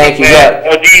 Thank you.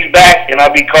 D's back, and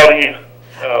I'll be calling you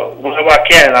whenever I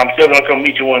can. And I'm still gonna come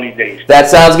meet you one of these days. That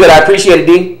sounds good. I appreciate it,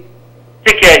 D.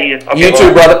 Take care, Ian. Okay, you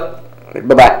too, brother.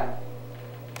 Bye-bye.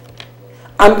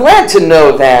 I'm glad to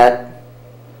know that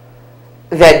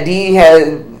D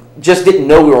just didn't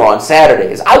know we were on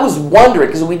Saturdays. I was wondering,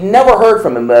 because we'd never heard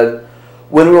from him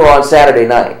when we were on Saturday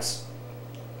nights.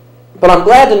 But I'm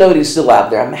glad to know that he's still out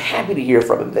there. I'm happy to hear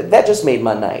from him. That just made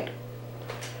my night.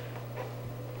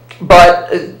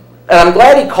 But and I'm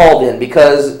glad he called in,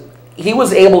 because he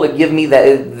was able to give me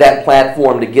that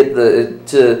platform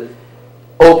to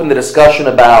open the discussion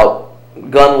about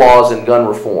gun laws and gun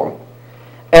reform.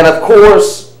 And of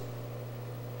course,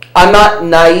 I'm not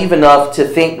naive enough to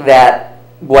think that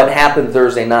what happened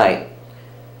Thursday night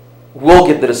will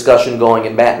get the discussion going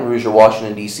in Baton Rouge or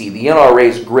Washington, D.C. The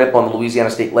NRA's grip on the Louisiana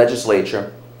State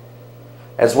Legislature,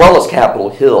 as well as Capitol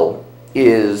Hill,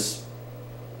 is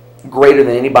greater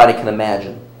than anybody can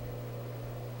imagine.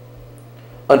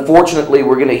 Unfortunately,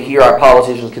 we're going to hear our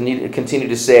politicians continue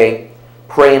to say,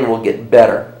 pray and we'll get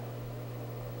better.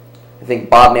 I think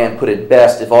Bob Mann put it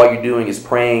best: if all you're doing is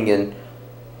praying and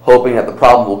hoping that the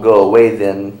problem will go away,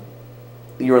 then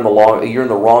you're in the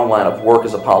wrong line of work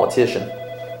as a politician.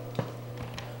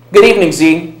 Good evening,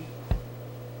 Z.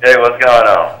 Hey, what's going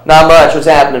on? Not much. What's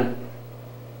happening?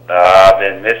 I've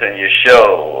been missing your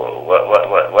show.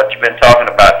 What you been talking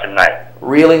about tonight?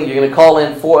 Really? You're going to call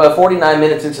in 49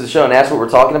 minutes into the show and ask what we're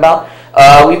talking about?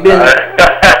 We've been...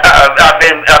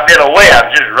 I've been away.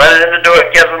 I'm just running in the door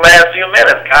and the last few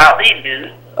minutes. Kyle,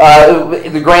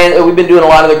 dude. We've been doing a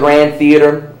lot of the Grand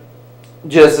Theater,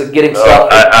 just getting stuff.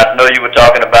 I know you were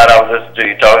talking about. I was listening to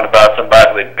you talking about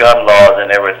somebody with gun laws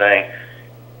and everything.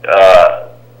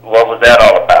 What was that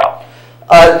all about?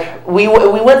 We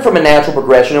went from a natural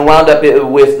progression and wound up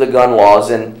with the gun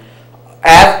laws. And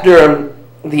after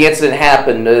the incident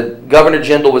happened, Governor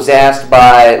Jindal was asked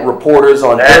by reporters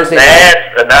on Thursday night.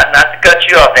 Not to cut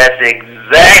you off, that's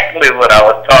exactly what I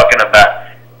was talking about.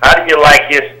 How do you like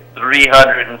his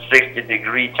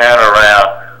 360-degree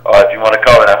turnaround, or if you want to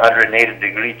call it a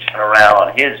 180-degree turnaround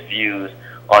on his views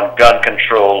on gun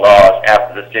control laws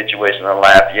after the situation in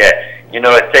Lafayette? You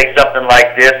know, it takes something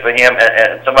like this for him,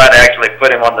 and somebody actually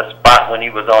put him on the spot when he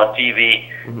was on TV,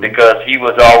 because he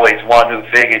was always one who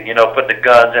figured, put the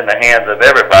guns in the hands of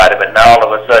everybody, but now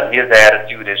all of a sudden his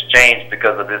attitude has changed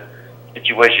because of this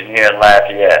situation here in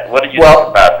Lafayette. What do you think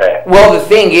about that? Well, the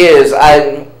thing is,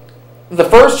 the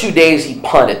first 2 days he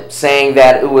punted, saying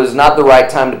that it was not the right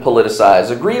time to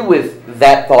politicize. Agree with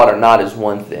that thought or not is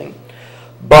one thing,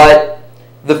 but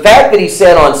the fact that he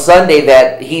said on Sunday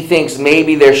that he thinks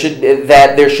maybe there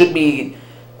should be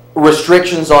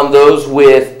restrictions on those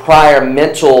with prior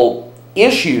mental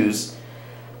issues,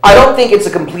 I don't think it's a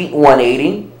complete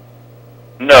 180.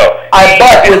 No.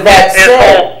 But with that said,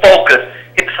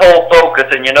 his whole focus,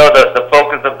 and the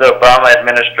focus of the Obama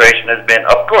administration has been,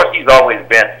 of course, he's always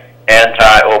been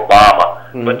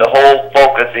anti-Obama, but the whole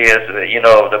focus is,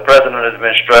 the president has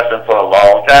been stressing for a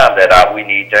long time that we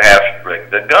need to have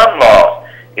stricter gun laws,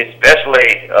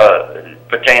 especially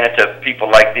pertaining to people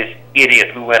like this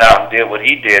idiot who went out and did what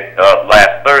he did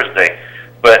last Thursday.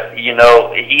 But, he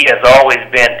has always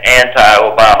been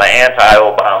anti-Obama.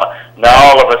 Now,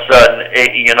 all of a sudden,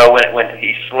 when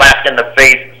he's slapped in the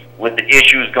face with the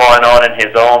issues going on in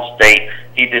his own state,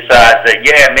 he decides that,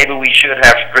 maybe we should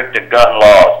have stricter gun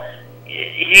laws.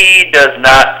 He does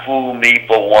not fool me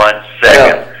for 1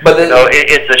 second. No, but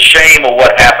it's a shame of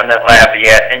what happened at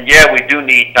Lafayette. And we do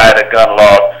need tighter gun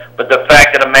laws. But the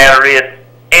fact of the matter is,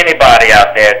 anybody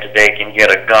out there today can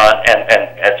get a gun,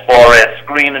 and as far as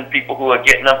screening people who are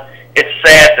getting them, it's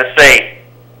sad to say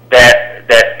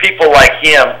that people like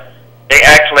him, they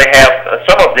actually have,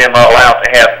 some of them are allowed to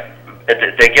have,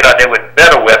 they get out there with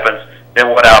better weapons than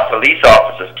what our police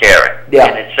officers carry. Yeah.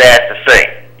 And it's sad to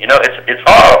say. You know, it's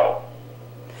horrible.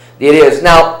 It is.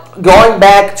 Now, going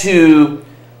back to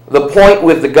the point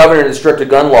with the governor and the stricter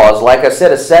gun laws, like I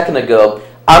said a second ago,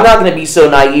 I'm not going to be so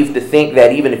naive to think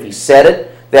that even if he said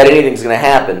it, that anything's going to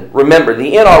happen. Remember,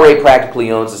 the NRA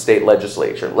practically owns the state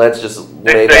legislature. Let's just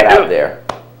lay that out there.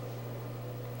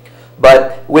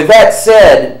 But with that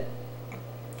said,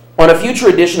 on a future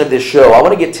edition of this show, I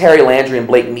want to get Terry Landry and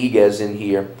Blake Miguez in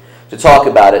here to talk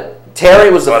about it.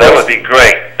 Terry was the first. That would be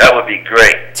great. That would be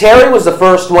great. Terry was the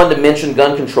first one to mention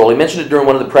gun control. He mentioned it during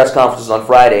one of the press conferences on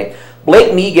Friday.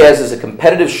 Blake Miguez is a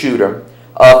competitive shooter,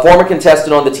 a former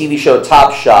contestant on the TV show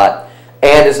Top Shot,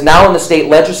 and is now in the state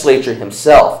legislature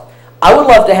himself. I would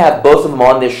love to have both of them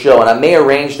on this show, and I may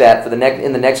arrange that for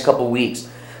in the next couple of weeks,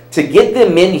 to get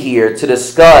them in here to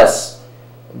discuss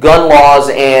gun laws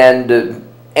and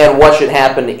what should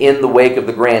happen in the wake of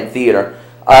the Grand Theater.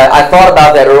 I thought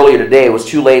about that earlier today. It was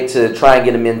too late to try and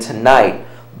get them in tonight,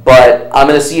 but I'm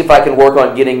going to see if I can work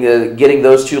on getting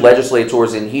those two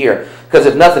legislators in here, because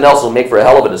if nothing else, it'll make for a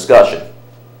hell of a discussion.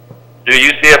 Do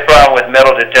you see a problem with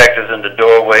metal detectors in the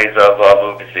doorways of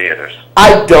movie theaters?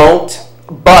 I don't,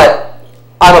 but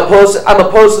I'm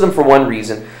opposed to them for one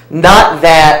reason. Not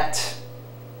that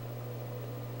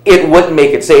it wouldn't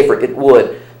make it safer. It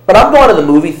would. But I'm going to the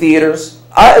movie theaters.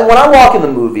 When I walk in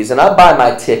the movies and I buy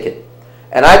my ticket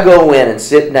and I go in and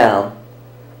sit down,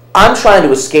 I'm trying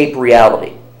to escape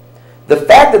reality. The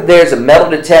fact that there's a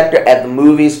metal detector at the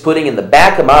movies putting in the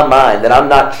back of my mind that I'm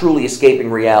not truly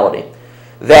escaping reality,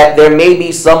 that there may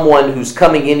be someone who's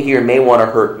coming in here and may want to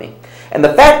hurt me. And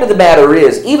the fact of the matter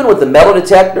is, even with the metal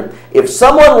detector, if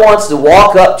someone wants to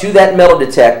walk up to that metal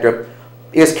detector,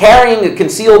 is carrying a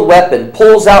concealed weapon,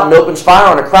 pulls out and opens fire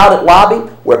on a crowded lobby,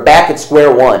 we're back at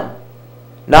square one.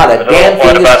 Not a damn thing has changed. The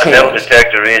point about the metal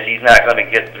detector is he's not going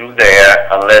to get through there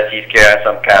unless he's carrying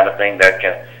some kind of thing that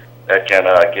can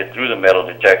get through the metal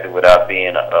detector without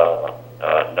being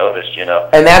noticed, you know.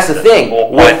 And that's the thing. The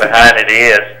whole point behind it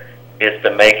is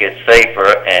to make it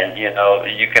safer, and, you know,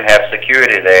 you can have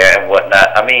security there and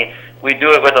whatnot. I mean, we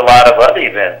do it with a lot of other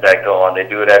events that go on. They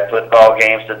do it at football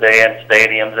games today and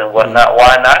stadiums and whatnot.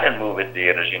 Why not in movie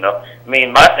theaters, you know? I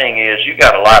mean, my thing is, you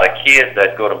got a lot of kids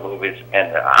that go to movies,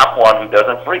 and I'm one who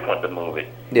doesn't frequent the movies.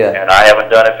 Yeah. And I haven't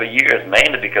done it for years,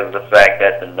 mainly because of the fact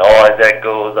that the noise that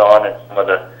goes on and some of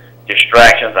the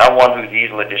distractions. I'm one who's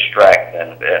easily distracted,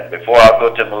 and before I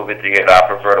go to a movie theater, I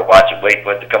prefer to watch it, wait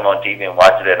for it to come on TV and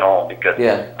watch it at home, because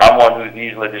I'm one who's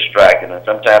easily distracted, and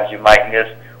sometimes you might miss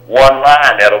one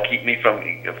line that'll keep me from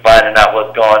finding out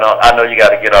what's going on. I know you got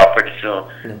to get off pretty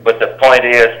soon, but the point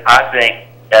is, I think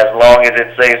as long as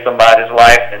it saves somebody's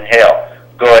life, then hell,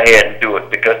 go ahead and do it,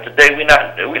 because today we're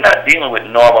not dealing with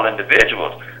normal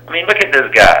individuals. I mean, look at this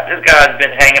guy. This guy's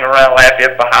been hanging around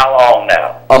Lafayette for how long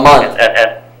now? A month.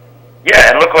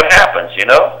 Yeah, and look what happens, you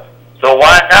know? So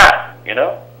why not, you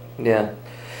know? Yeah.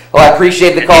 Well, I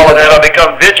appreciate the call. They'll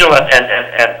become vigilant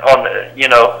and on the, you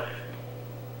know.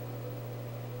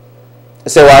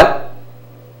 Say what?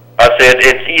 I said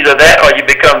it's either that or you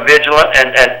become vigilant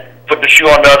and put the shoe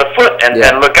on the other foot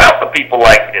and look out for people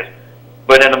like this.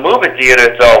 But in the movie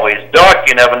theater, it's always dark.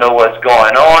 You never know what's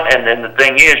going on. And then the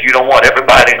thing is, you don't want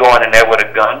everybody going in there with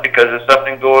a gun, because if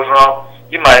something goes wrong,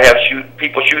 you might have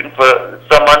people shooting for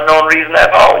some unknown reason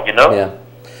at all, you know? Yeah.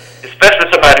 Especially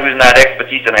somebody who's not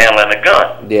expertise in handling a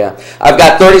gun. Yeah. I've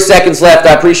got 30 seconds left.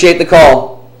 I appreciate the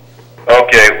call.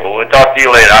 Okay. Well, we'll talk to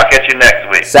you later. I'll catch you next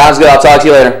week. Sounds good. I'll talk to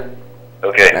you later.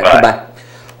 Okay. Right, bye.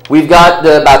 We've got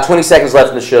about 20 seconds left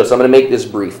in the show, so I'm going to make this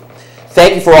brief.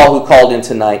 Thank you for all who called in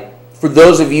tonight. For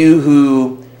those of you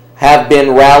who have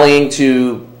been rallying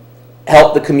to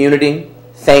help the community,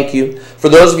 thank you. For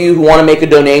those of you who want to make a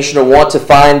donation or want to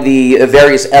find the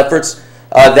various efforts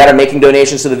that are making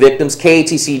donations to the victims,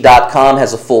 KATC.com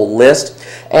has a full list.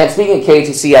 And speaking of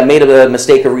KATC, I made a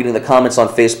mistake of reading the comments on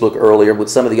Facebook earlier with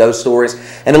some of the other stories,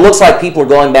 and it looks like people are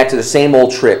going back to the same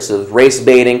old tricks of race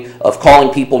baiting, of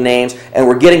calling people names, and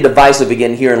we're getting divisive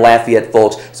again here in Lafayette,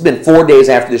 folks. It's been 4 days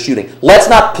after the shooting. Let's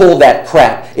not pull that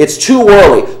crap. It's too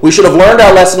early. We should have learned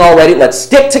our lesson already. Let's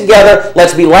stick together.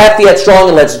 Let's be Lafayette strong,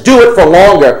 and let's do it for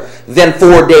longer than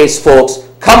 4 days, folks.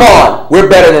 Come on. We're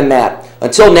better than that.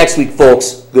 Until next week,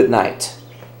 folks, good night.